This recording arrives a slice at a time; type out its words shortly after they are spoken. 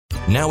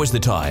Now is the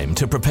time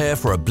to prepare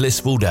for a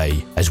blissful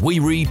day as we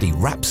read the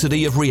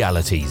Rhapsody of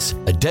Realities,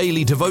 a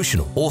daily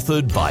devotional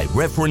authored by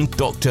Reverend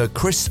Dr.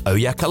 Chris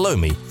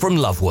Oyakalomi from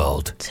Love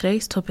World.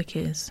 Today's topic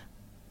is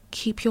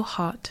Keep Your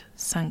Heart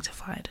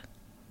Sanctified.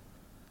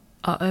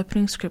 Our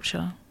opening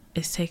scripture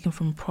is taken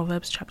from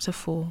Proverbs chapter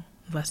 4,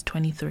 verse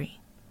 23.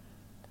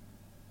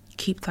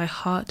 Keep thy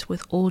heart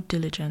with all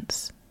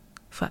diligence,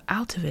 for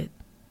out of it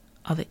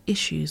are the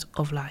issues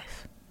of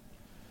life.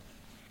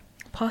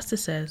 Pastor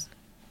says,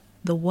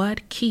 the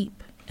word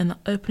keep in the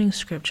opening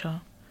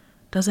scripture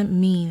doesn't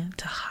mean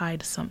to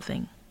hide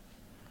something.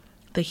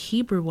 The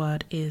Hebrew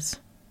word is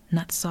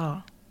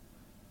natsar,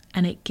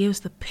 and it gives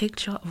the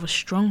picture of a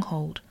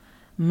stronghold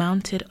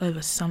mounted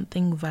over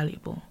something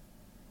valuable.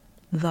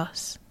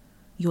 Thus,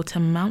 you're to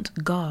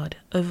mount guard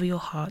over your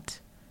heart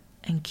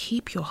and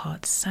keep your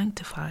heart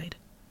sanctified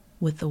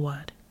with the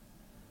word.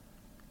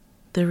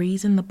 The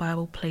reason the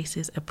Bible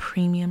places a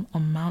premium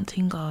on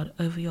mounting guard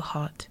over your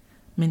heart,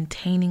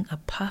 maintaining a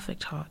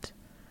perfect heart,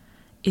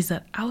 is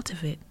that out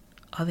of it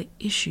are the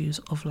issues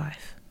of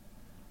life.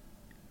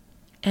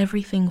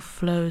 Everything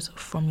flows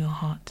from your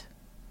heart.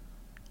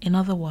 In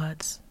other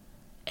words,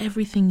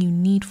 everything you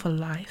need for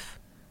life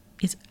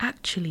is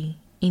actually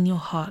in your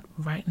heart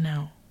right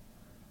now.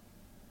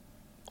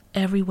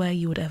 Everywhere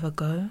you would ever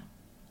go,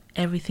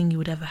 everything you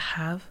would ever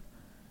have,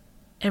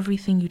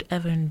 everything you'd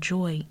ever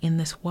enjoy in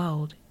this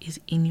world is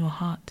in your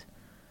heart.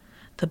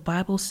 The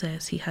Bible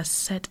says He has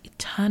set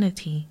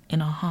eternity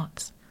in our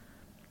hearts.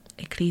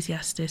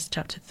 Ecclesiastes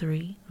chapter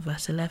 3,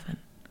 verse 11.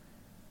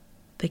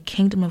 The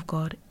kingdom of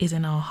God is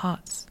in our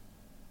hearts.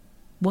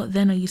 What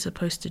then are you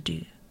supposed to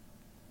do?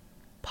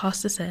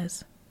 Pastor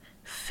says,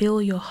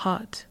 fill your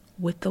heart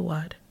with the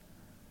word,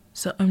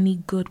 so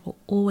only good will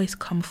always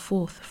come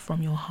forth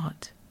from your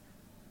heart.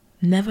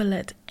 Never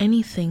let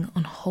anything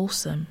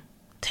unwholesome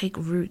take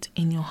root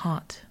in your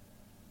heart.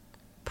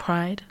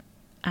 Pride,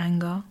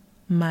 anger,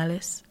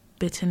 malice,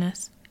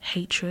 bitterness,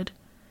 hatred,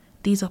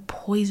 these are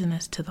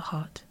poisonous to the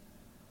heart.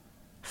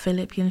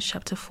 Philippians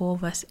chapter 4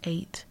 verse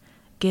 8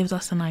 gives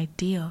us an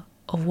idea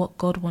of what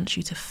God wants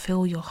you to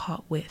fill your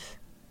heart with.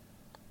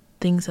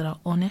 Things that are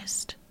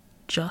honest,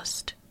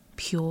 just,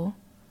 pure,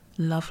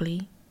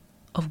 lovely,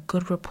 of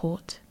good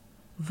report,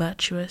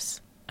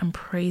 virtuous, and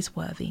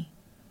praiseworthy.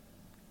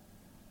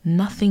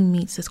 Nothing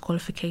meets this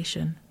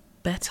qualification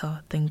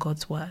better than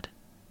God's word.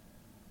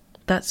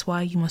 That's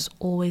why you must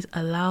always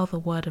allow the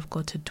word of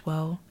God to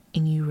dwell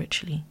in you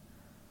richly.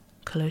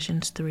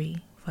 Colossians 3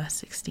 verse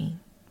 16.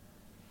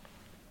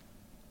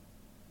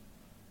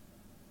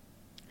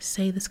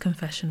 Say this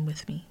confession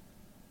with me.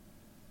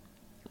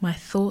 My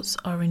thoughts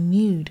are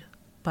renewed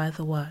by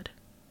the word,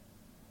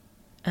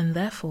 and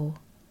therefore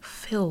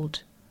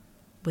filled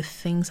with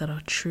things that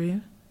are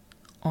true,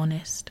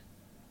 honest,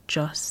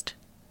 just,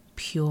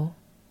 pure,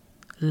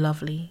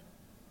 lovely,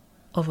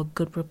 of a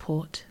good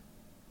report,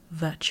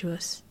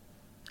 virtuous,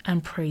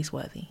 and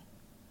praiseworthy.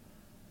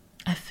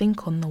 I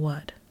think on the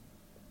word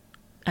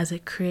as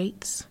it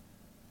creates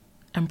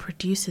and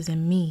produces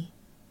in me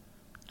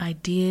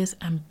ideas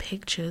and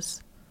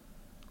pictures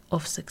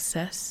of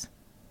success,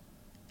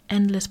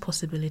 endless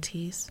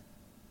possibilities,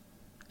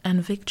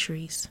 and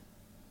victories,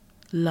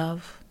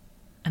 love,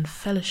 and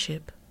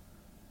fellowship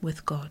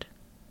with God.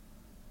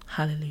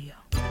 Hallelujah.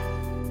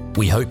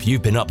 We hope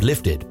you've been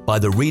uplifted by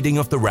the reading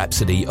of the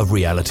Rhapsody of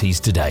Realities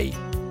today.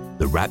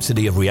 The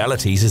Rhapsody of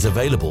Realities is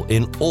available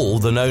in all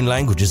the known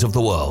languages of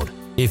the world.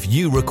 If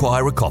you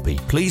require a copy,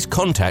 please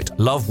contact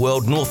Love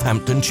World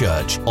Northampton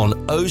Church on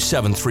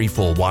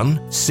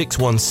 07341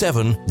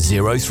 617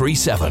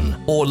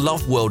 037 or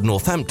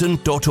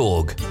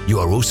loveworldnorthampton.org. You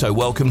are also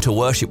welcome to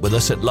worship with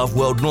us at Love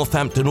World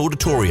Northampton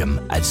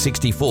Auditorium at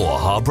 64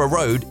 Harborough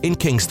Road in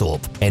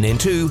Kingsthorpe,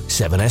 NN2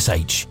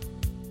 7SH.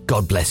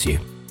 God bless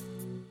you.